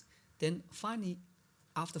 children. Then finally,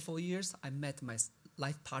 after 4 years, I met my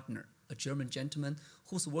life partner, a German gentleman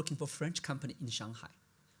who's working for a French company in Shanghai.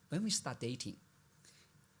 When we start dating,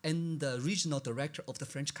 and the regional director of the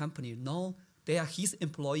French company know they are his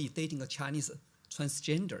employee dating a Chinese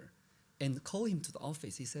transgender, and call him to the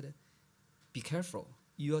office. He said, be careful,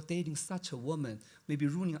 you are dating such a woman, maybe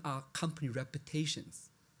ruining our company reputations.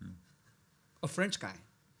 A French guy.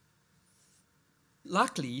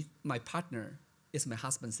 Luckily, my partner is my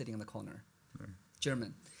husband sitting in the corner,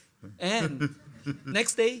 German. And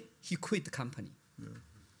next day, he quit the company.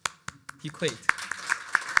 He quit.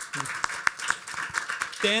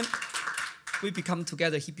 Then we become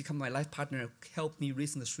together. He became my life partner, helped me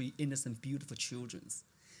raising the 3 innocent, beautiful children.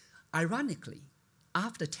 Ironically,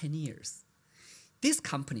 after 10 years, this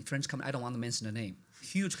company, French company, I don't want to mention the name,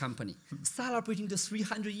 huge company, celebrating the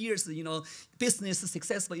 300 years, you know, business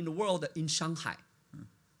successful in the world in Shanghai.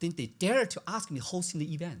 Then they dare to ask me hosting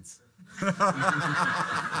the events.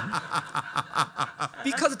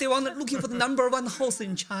 Because they were looking for the #1 host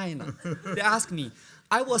in China. They asked me.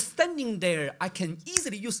 I was standing there. I can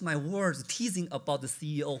easily use my words teasing about the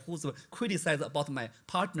CEO who's criticized about my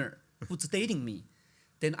partner who's dating me.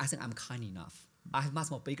 Then I said, I'm kind enough. I have much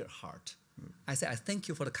more bigger heart. I said, I thank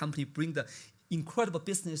you for the company bring the incredible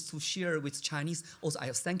business to share with Chinese. Also, I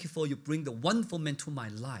thank you for you bring the wonderful man to my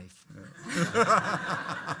life.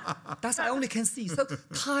 That's I only can see. So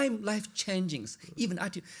time, life changing. Even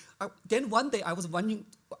then one day I was wondering,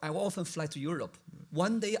 I often fly to Europe.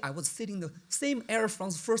 One day I was sitting in the same Air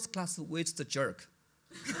France first class with the jerk.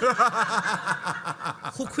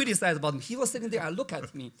 Who criticized about me. He was sitting there, I look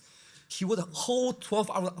at me. He was a whole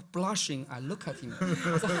 12 hours blushing. I look at him.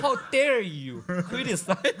 I said, how dare you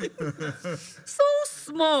criticize? So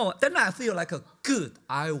small. Then I feel like a good,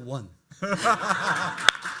 I won. I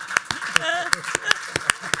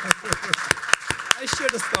share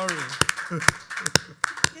the story.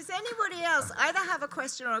 Does anybody else either have a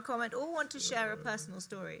question or a comment or want to share a personal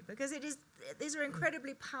story? Because these are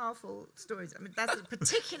incredibly powerful stories. I mean, that's a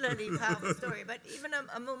particularly powerful story, but even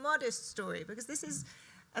a more modest story, because this is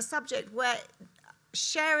a subject where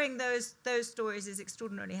sharing those stories is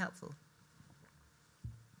extraordinarily helpful.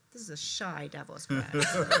 This is a shy Davos crowd.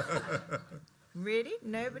 Really?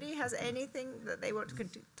 Nobody has anything that they want to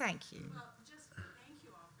contribute? Thank you. Well, just thank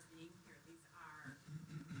you all for being here.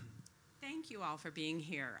 Thank you all for being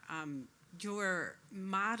here. You're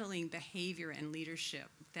modeling behavior and leadership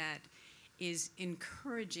that is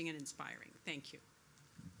encouraging and inspiring. Thank you.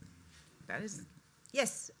 That is,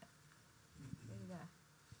 yes.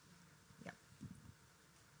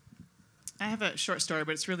 I have a short story,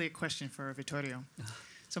 but it's really a question for Vittorio.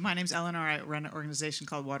 So my name's Eleanor. I run an organization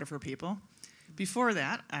called Water for People. Before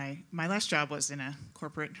that, my last job was in a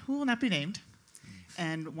corporate who will not be named.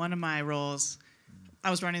 And one of my roles, I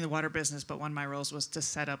was running the water business, but one of my roles was to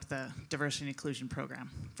set up the diversity and inclusion program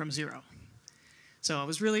from zero. So I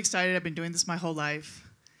was really excited. I've been doing this my whole life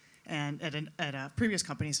and at a previous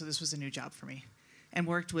company, so this was a new job for me. And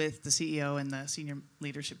worked with the CEO and the senior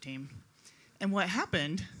leadership team. And what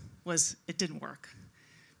happened was it didn't work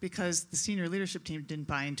because the senior leadership team didn't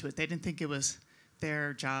buy into it. They didn't think it was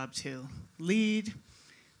their job to lead.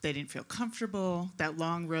 They didn't feel comfortable, that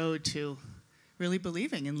long road to really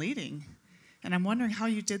believing and leading. And I'm wondering how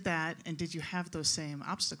you did that, and did you have those same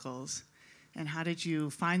obstacles? And how did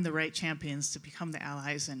you find the right champions to become the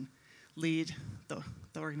allies and lead the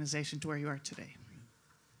organization to where you are today?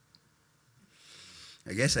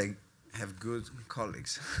 I guess I have good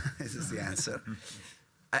colleagues. This is the answer.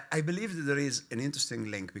 I believe that there is an interesting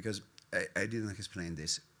link because I didn't explain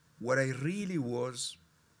this. What I really was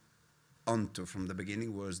onto from the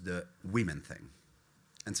beginning was the women thing.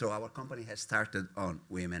 And so our company has started on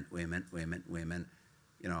women, women, women, women.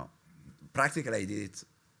 You know, practically I did it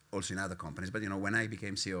also in other companies. But when I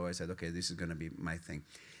became CEO, I said, okay, this is going to be my thing.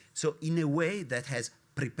 So in a way that has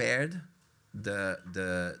prepared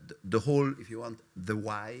the whole, if you want, the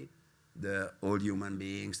why, the all human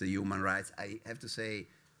beings, the human rights. I have to say,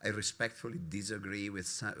 I respectfully disagree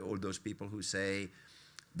with all those people who say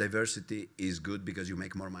diversity is good because you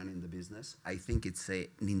make more money in the business. I think it's an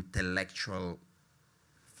intellectual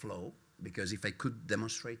flaw, because if I could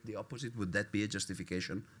demonstrate the opposite, would that be a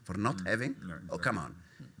justification for not having? No, exactly. Oh, come on.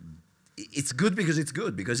 It's good, because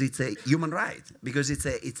it's a human right, because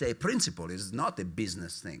it's a principle. It's not a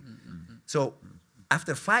business thing. So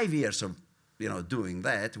after 5 years of doing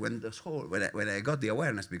that, when I got the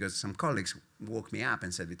awareness, because some colleagues woke me up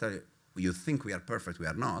and said, Vittorio, you think we are perfect, we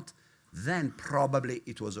are not, then probably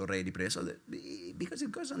it was already present. So because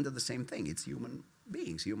it goes under the same thing. It's human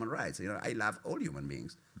beings, human rights. I love all human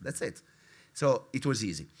beings. That's it. So it was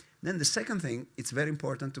easy. Then the second thing, it's very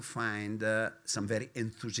important to find some very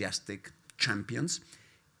enthusiastic champions,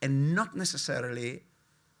 and not necessarily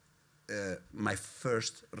my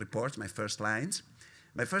first reports, my first lines.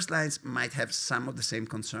 My first lines might have some of the same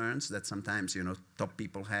concerns that sometimes, top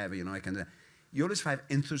people have. You always find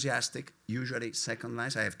enthusiastic, usually second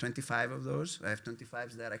lines. I have 25 of those. I have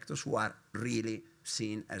 25 directors who are really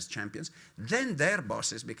seen as champions. Then their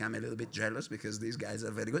bosses become a little bit jealous because these guys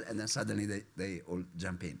are very good, and then suddenly they all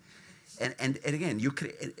jump in. And again,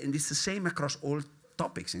 and it's the same across all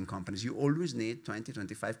topics in companies. You always need 20,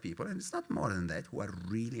 25 people, and it's not more than that, who are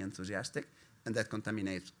really enthusiastic, and that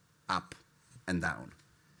contaminates up and down.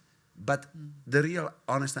 But the real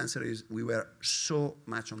honest answer is we were so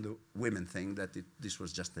much on the women thing that this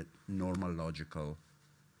was just a normal, logical,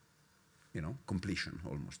 completion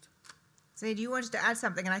almost. Zaid, you wanted to add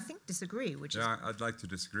something, and I think disagree, which is... Yeah, I'd like to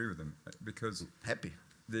disagree with him, because... Happy.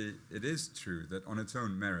 It is true that on its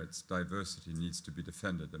own merits, diversity needs to be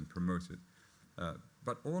defended and promoted.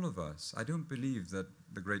 But all of us, I don't believe that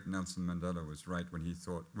the great Nelson Mandela was right when he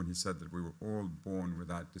said that we were all born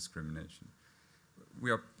without discrimination. We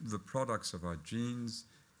are the products of our genes.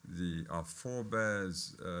 Our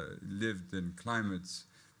forebears lived in climates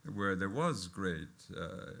where there was great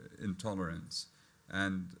intolerance.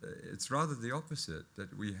 And it's rather the opposite,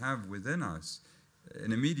 that we have within us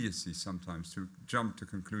an immediacy sometimes to jump to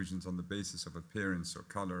conclusions on the basis of appearance or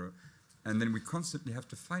color. And then we constantly have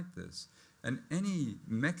to fight this. And any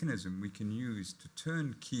mechanism we can use to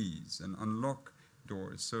turn keys and unlock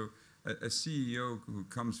doors. So a CEO who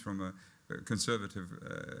comes from a conservative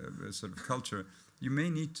sort of culture, you may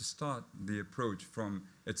need to start the approach from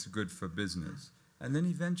it's good for business. And then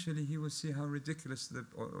eventually he will see how ridiculous,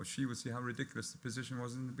 or she will see how ridiculous the position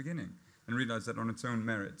was in the beginning, and realize that on its own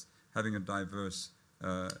merits, having a diverse...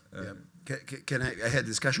 I had a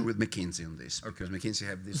discussion with McKinsey on this, because McKinsey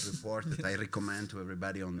have this report that I recommend to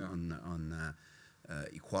everybody on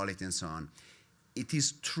equality and so on. It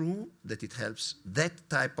is true that it helps, that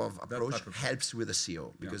type of approach helps with the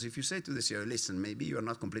CEO. Because if you say to the CEO, listen, maybe you are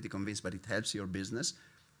not completely convinced, but it helps your business,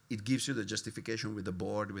 it gives you the justification with the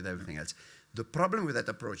board, with everything else. The problem with that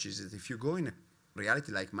approach is that if you go in a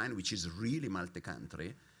reality like mine, which is really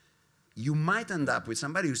multi-country, you might end up with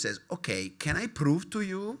somebody who says, okay, can I prove to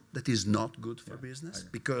you that is not good for business?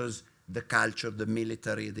 Because the culture, the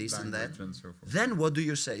military, this and that. And so forth. Then what do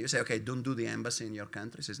you say? You say, okay, don't do the embassy in your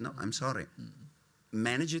country. He says, no, I'm sorry.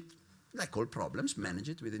 Manage it, like all problems, manage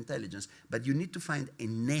it with intelligence. But you need to find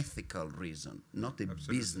an ethical reason, not a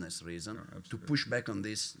business reason, to push back on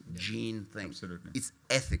this gene thing. Absolutely. It's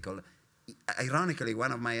ethical. Ironically,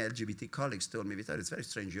 one of my LGBT colleagues told me, Vittorio, it's very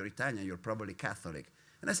strange, you're Italian, you're probably Catholic.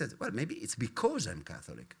 And I said, well, maybe it's because I'm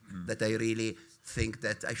Catholic that I really think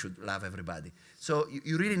that I should love everybody. So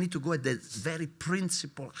you really need to go at the very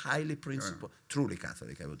principle, highly principle, truly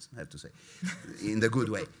Catholic, I would have to say, in the good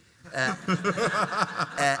way.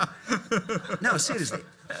 No, seriously,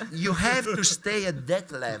 you have to stay at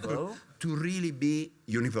that level to really be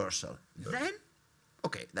universal. Then,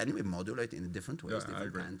 okay, then we modulate in different ways,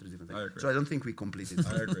 different countries, different things. So I don't think we completed.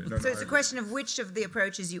 I agree. So it's a question of which of the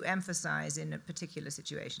approaches you emphasize in a particular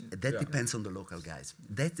situation. That depends on the local guys.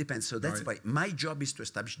 That depends. So that's why my job is to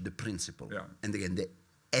establish the principle. And again, the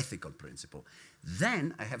ethical principle.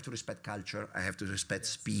 Then I have to respect culture, I have to respect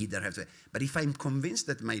speed, but if I'm convinced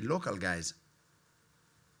that my local guys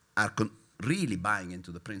are really buying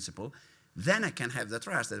into the principle, then I can have the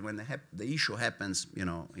trust that when the issue happens,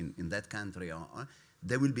 in that country,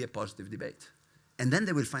 there will be a positive debate. And then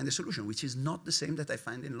they will find a solution, which is not the same that I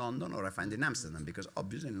find in London or I find in Amsterdam, because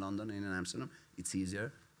obviously in London and in Amsterdam, it's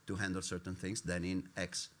easier to handle certain things than in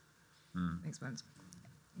X. Excellent.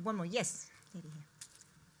 One more, yes, lady here.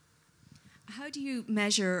 how do you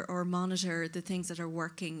measure or monitor the things that are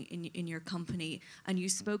working in your company? And you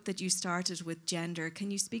spoke that you started with gender.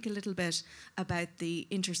 Can you speak a little bit about the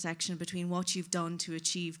intersection between what you've done to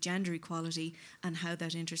achieve gender equality and how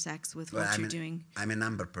that intersects with what you're doing? I'm a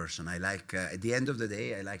number person. I like, at the end of the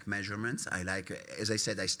day, I like measurements. I like, as I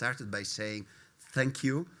said, I started by saying, thank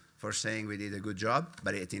you for saying we did a good job,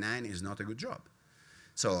 but 89 is not a good job.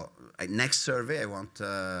 So next survey, I want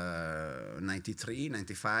 93,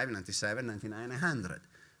 95, 97, 99, 100.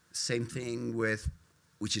 Same thing with,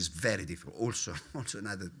 which is very difficult. Also it's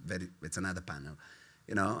another panel.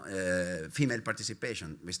 You know, female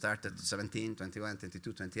participation. We started 17, 21,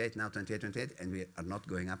 22, 28, now 28, 28, and we are not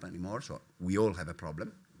going up anymore. So we all have a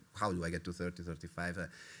problem. How do I get to 30, 35?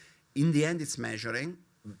 In the end, it's measuring.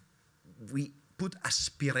 We put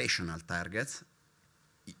aspirational targets,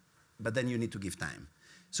 but then you need to give time.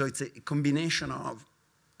 So it's a combination of,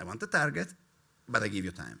 I want the target, but I give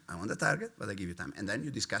you time. I want the target, but I give you time. And then you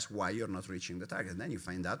discuss why you're not reaching the target. And then you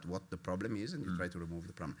find out what the problem is, and you try to remove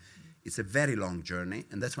the problem. It's a very long journey,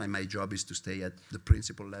 and that's why my job is to stay at the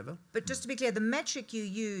principal level. But just to be clear, the metric you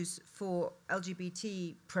use for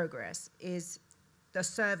LGBT progress is the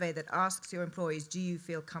survey that asks your employees, do you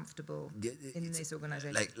feel comfortable in this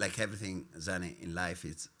organization? Like everything, Zanny, in life,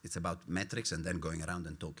 it's about metrics and then going around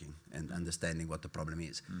and talking and understanding what the problem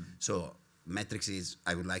is. So metrics is,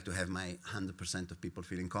 I would like to have my 100% of people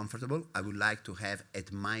feeling comfortable. I would like to have at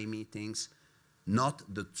my meetings not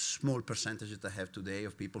the small percentage that I have today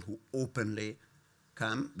of people who openly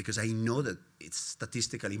come, because I know that it's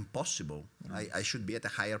statistically impossible. I should be at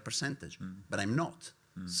a higher percentage, but I'm not.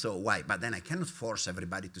 So why? But then I cannot force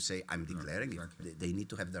everybody to say, I'm declaring. Exactly. They need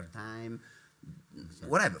to have their time,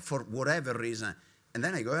 whatever, for whatever reason. And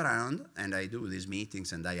then I go around and I do these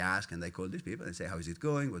meetings and I ask and I call these people and say, how is it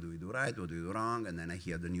going? What do we do right? What do we do wrong? And then I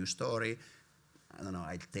hear the new story. I don't know,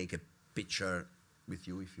 I take a picture with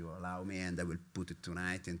you if you allow me, and I will put it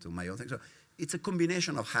tonight into my own thing. So it's a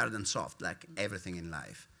combination of hard and soft, like everything in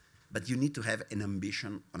life. But you need to have an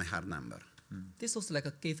ambition on a hard number. This was like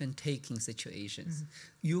a give and taking situations.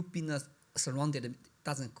 You've been surrounded,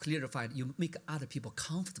 doesn't clarify, you make other people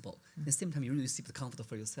comfortable. At the same time, you really receive the comfort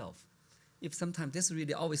for yourself. If sometimes this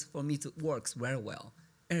really always for me to works very well.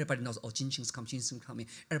 Everybody knows, oh, Jinxing's coming.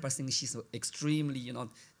 Everybody thinks she's extremely,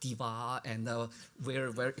 diva and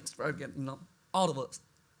very, very extravagant, all of the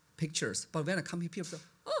pictures. But when I come here, people say,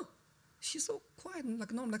 oh, she's so quiet and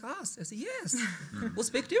like us. I say, yes. What's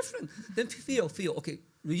the big difference? Then feel, okay,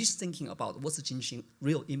 we're just thinking about what's the Jinxing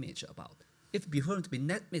real image about. If behind to be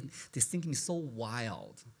net, this thinking is so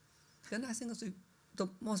wild, then I think the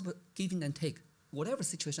most giving and take. Whatever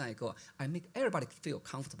situation I go, I make everybody feel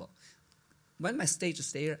comfortable. When my stage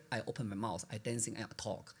is there, I open my mouth, I dancing and I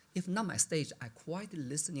talk. If not my stage, I quietly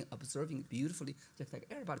listening, observing beautifully, just like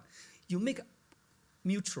everybody. You make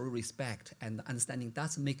mutual respect and understanding.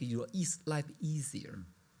 That's make your life easier.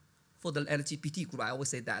 For the LGBT group, I always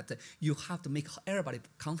say that you have to make everybody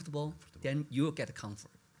comfortable, then you'll get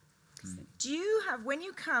comfort. Do you have, when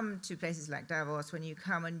you come to places like Davos, when you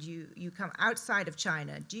come and you come outside of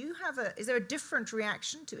China, is there a different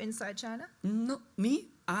reaction to inside China? No, me,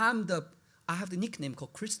 I have the nickname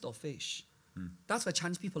called Crystal Fish. That's why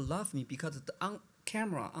Chinese people love me, because on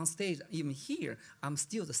camera, on stage, even here, I'm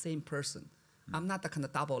still the same person. I'm not the kind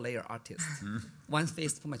of double layer artist. One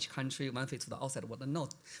face for my country, one face to the outside world. No,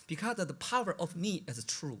 because of the power of me is the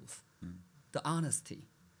truth, the honesty.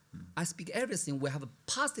 I speak everything. We have a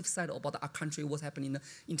positive side about our country, what's happening in the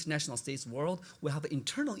international stage world. We have an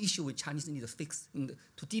internal issue which Chinese need to fix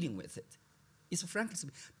to dealing with it. It's frankly,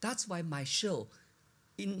 that's why my show,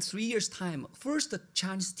 in 3 years' time, first the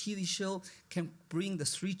Chinese TV show can bring the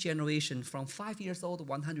 3 generations from 5 years old to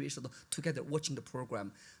 100 years old together watching the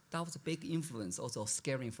program. That was a big influence, also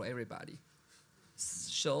scaring for everybody.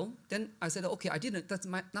 So then I said, okay, that's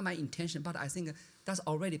not my intention, but I think that's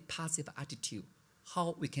already positive attitude.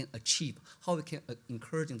 How we can achieve, how we can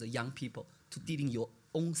encourage the young people to deal in your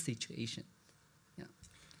own situation. Yeah.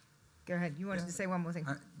 Go ahead. You wanted to say one more thing.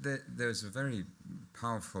 There's a very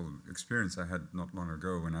powerful experience I had not long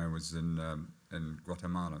ago when I was in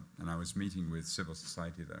Guatemala, and I was meeting with civil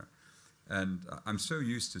society there. And I'm so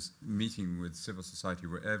used to meeting with civil society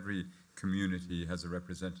where every community has a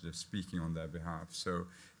representative speaking on their behalf. So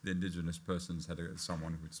the indigenous persons had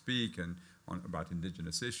someone who would speak about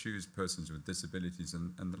indigenous issues, persons with disabilities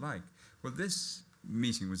and the like. Well, this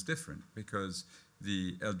meeting was different because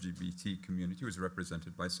the LGBT community was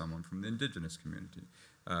represented by someone from the indigenous community.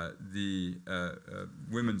 The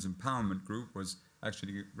women's empowerment group was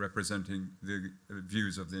actually representing the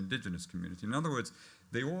views of the indigenous community. In other words,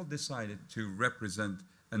 they all decided to represent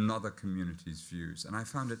another community's views. And I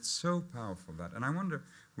found it so powerful that, and I wonder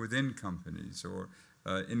within companies or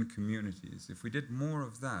in communities, if we did more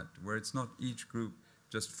of that, where it's not each group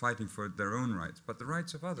just fighting for their own rights, but the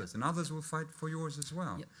rights of others, and others will fight for yours as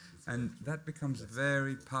well. And that becomes a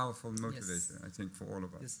very powerful motivator, I think, for all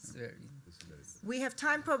of us. We have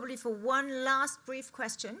time probably for one last brief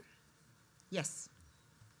question. Yes,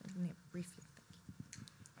 briefly.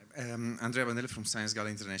 Andrea Bandelli from Science Gala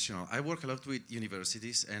International. I work a lot with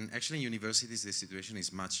universities, and actually in universities the situation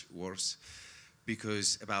is much worse,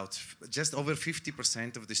 because about just over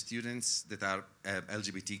 50% of the students that are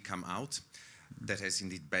LGBT come out. That has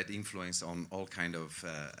indeed bad influence on all kind of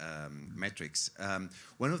metrics.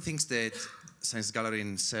 One of the things that Science Gallery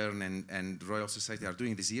and CERN and Royal Society are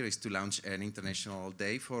doing this year is to launch an international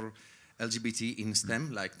day for LGBT in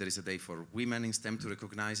STEM, like there is a day for women in STEM to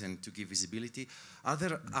recognize and to give visibility.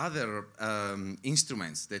 Other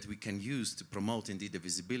instruments that we can use to promote indeed the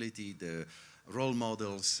visibility, the role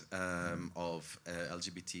models of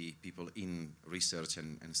LGBT people in research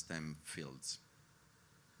and STEM fields.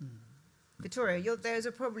 Vittorio, those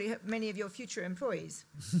are probably many of your future employees.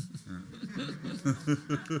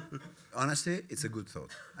 Honestly, it's a good thought.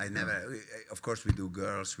 Of course, we do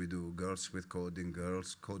girls with coding,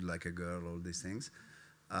 girls code like a girl, all these things.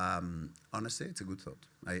 Honestly, it's a good thought.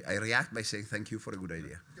 I react by saying thank you for a good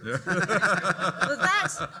idea. Well,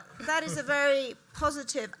 that is a very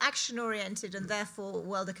positive, action-oriented, and therefore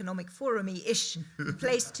World Economic Forum-y-ish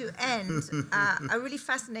place to end a really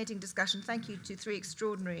fascinating discussion. Thank you to three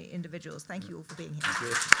extraordinary individuals. Thank you all for being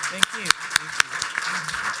here. Thank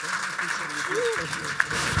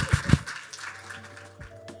you.